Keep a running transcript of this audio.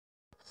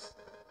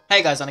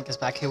Hey guys, Annika's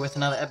back here with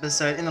another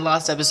episode. In the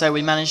last episode,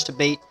 we managed to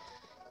beat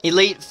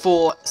Elite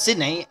for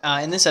Sydney.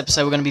 In this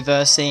episode, we're going to be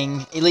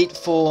versing Elite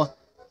for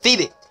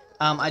Phoebe.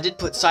 I did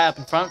put Sai up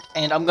in front,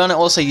 and I'm going to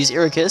also use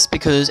Iricus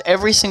because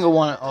every single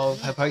one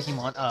of her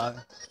Pokemon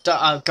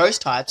are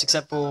ghost types,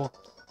 except for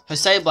her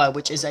Sableye,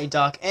 which is a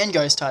dark and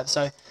ghost type.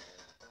 So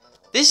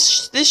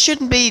this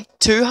shouldn't be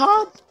too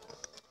hard.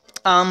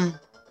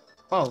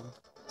 Whoa,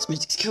 this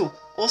music's cool.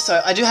 Also,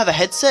 I do have a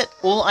headset.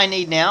 All I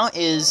need now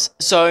is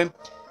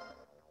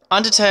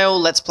Undertale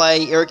Let's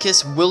Play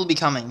Iricus will be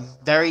coming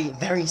very,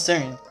 very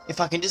soon. If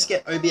I can just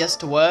get OBS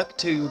to work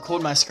to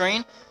record my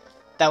screen,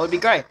 that would be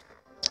great.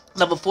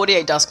 Level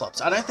 48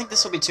 Dusclops. I don't think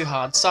this will be too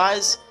hard.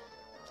 Size,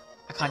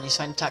 I can't use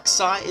Faint Attack.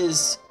 Sai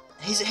is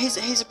he's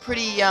a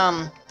pretty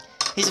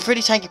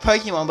tanky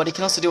Pokemon, but he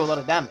can also do a lot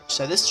of damage.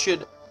 So this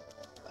should,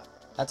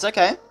 that's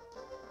okay.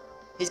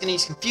 He's gonna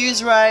use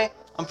Confuse Ray.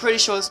 I'm pretty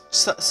sure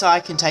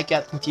Sai can take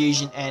out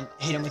Confusion and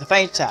hit him with a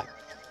Faint Attack.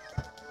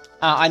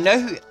 I know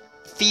who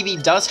Phoebe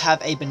does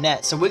have a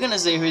Banette, so we're going to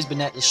see whose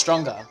Banette is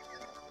stronger.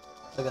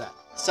 Look at that.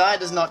 Sai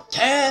does not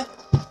care.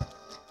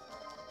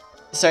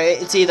 So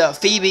it's either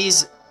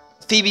Phoebe's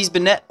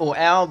Banette or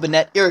our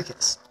Banette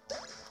Iricus.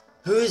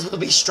 Whose will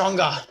be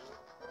stronger?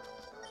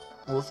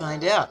 We'll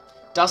find out.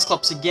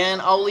 Dusclops again.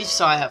 I'll leave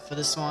Sai out for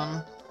this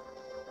one.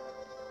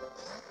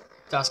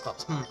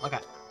 Dusclops. Okay.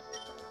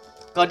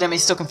 God damn,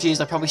 he's still confused.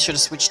 I probably should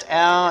have switched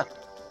out.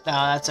 No,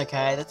 that's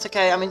okay. That's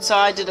okay. I mean,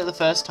 Sai did it the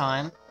first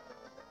time.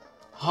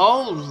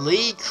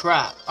 Holy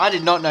crap. I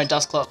did not know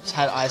Dusclops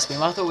had Ice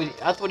Beam. I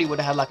thought he would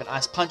have had like an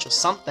Ice Punch or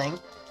something.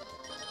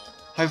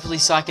 Hopefully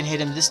Sai can hit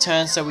him this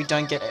turn so we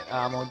don't get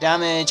more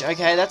damage.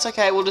 Okay, that's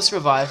okay. We'll just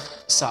revive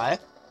Sai.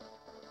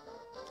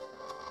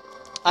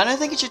 I don't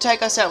think it should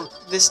take us out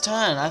this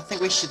turn. I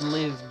think we should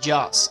live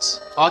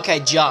just. Okay,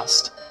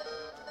 just.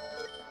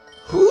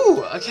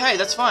 Whew, okay,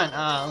 that's fine.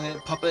 I'm going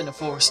to pop it into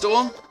full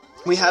restore.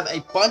 We have a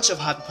bunch of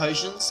Hyper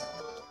Potions.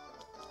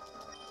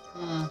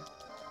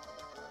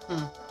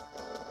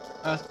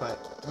 Earthquake.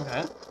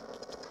 Okay.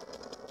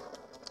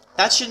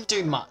 That shouldn't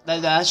do much.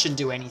 That shouldn't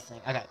do anything.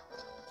 Okay.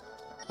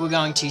 We're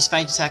going to use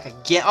Faint Attack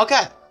again.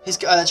 Okay.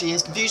 Actually,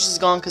 his Confusion is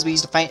gone because we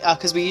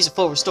used a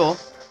full restore.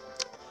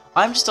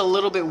 I'm just a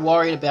little bit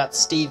worried about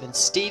Steven.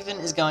 Steven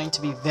is going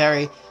to be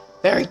very,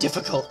 very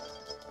difficult.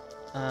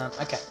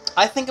 Okay.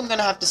 I think I'm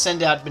gonna have to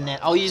send out Banette.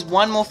 I'll use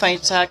one more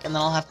Faint Attack and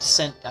then I'll have to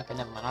send. Okay,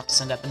 never mind. I'll have to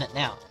send out Banette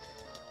now.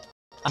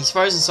 He's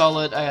frozen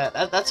solid.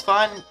 That's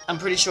fine. I'm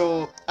pretty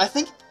sure. I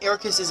think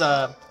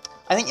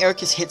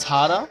Iricus hits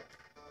harder.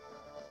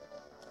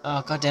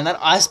 Oh god damn, that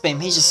Ice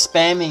Beam. He's just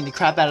spamming the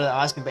crap out of the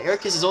Ice Beam. But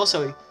Iricus is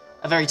also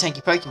a very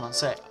tanky Pokemon,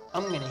 so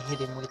I'm gonna hit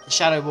him with the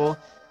Shadow Ball.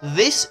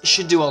 This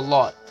should do a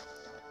lot.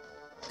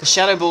 The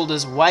Shadow Ball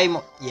does way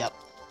more. Yep.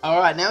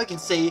 Alright, now we can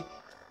see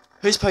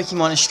whose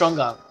Pokemon is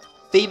stronger.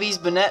 Phoebe's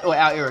Banette or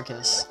our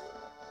Iricus?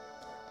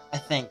 I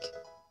think.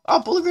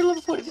 Oh, Bullet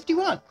level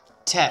 51.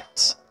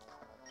 Detect.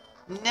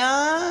 No,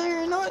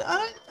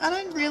 I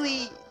don't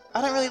really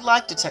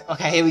like Detect.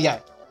 Okay, here we go.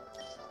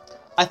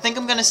 I think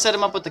I'm gonna set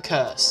him up with the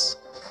Curse,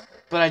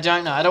 but I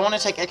don't know. I don't want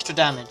to take extra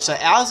damage. So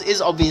ours is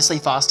obviously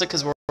faster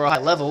because we're a high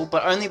level,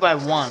 but only by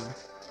 1.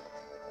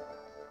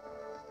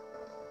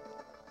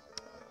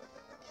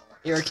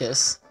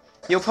 Iricus,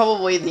 you're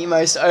probably the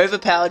most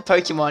overpowered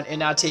Pokemon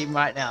in our team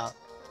right now.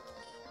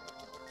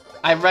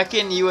 I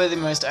reckon you are the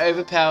most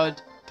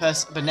overpowered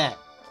Banette.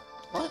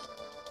 What?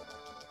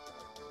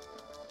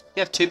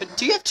 You have 2,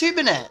 do you have 2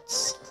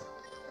 Banettes?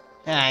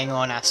 Hang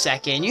on a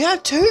second, you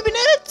have 2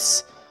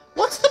 Banettes?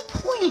 What's the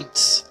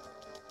point?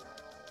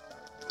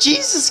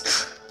 Jesus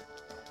Christ.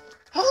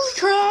 Holy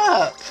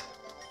crap.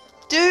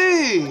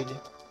 Dude.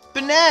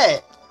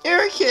 Banette.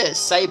 Iricus.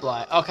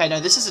 Sableye. Okay, no,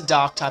 this is a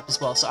dark type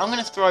as well, so I'm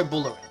going to throw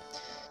Buller in.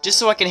 Just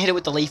so I can hit it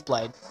with the Leaf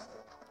Blade.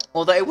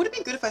 Although it would have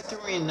been good if I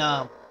threw in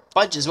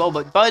Budge as well,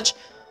 but Budge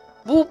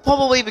will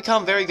probably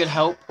become very good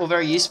help, or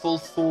very useful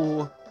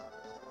for...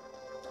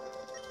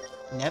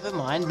 Never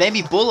mind.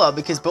 Maybe Buller,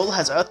 because Buller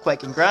has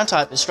Earthquake and Ground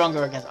type is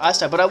stronger against Ice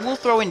type. But I will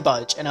throw in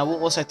Budge, and I will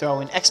also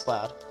throw in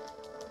Exploud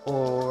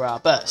or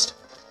Burst.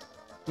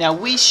 Now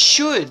we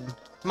should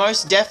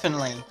most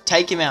definitely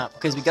take him out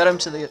because we got him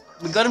to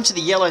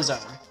the yellow zone.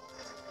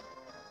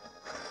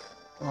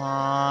 Come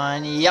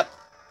on, yep.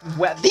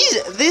 Wow,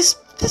 this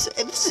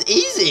is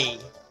easy.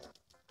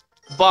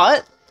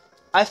 But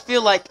I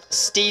feel like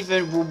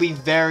Steven will be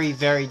very,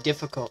 very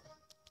difficult.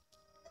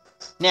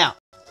 Now.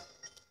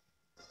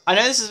 I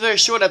know this is a very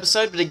short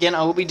episode, but again,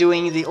 I will be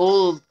doing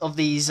all of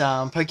these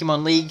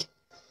Pokemon League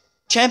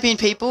champion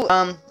people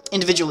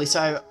individually.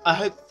 So I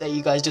hope that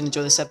you guys did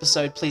enjoy this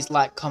episode. Please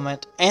like,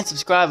 comment, and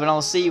subscribe, and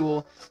I'll see you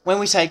all when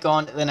we take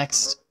on the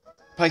next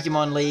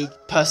Pokemon League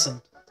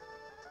person.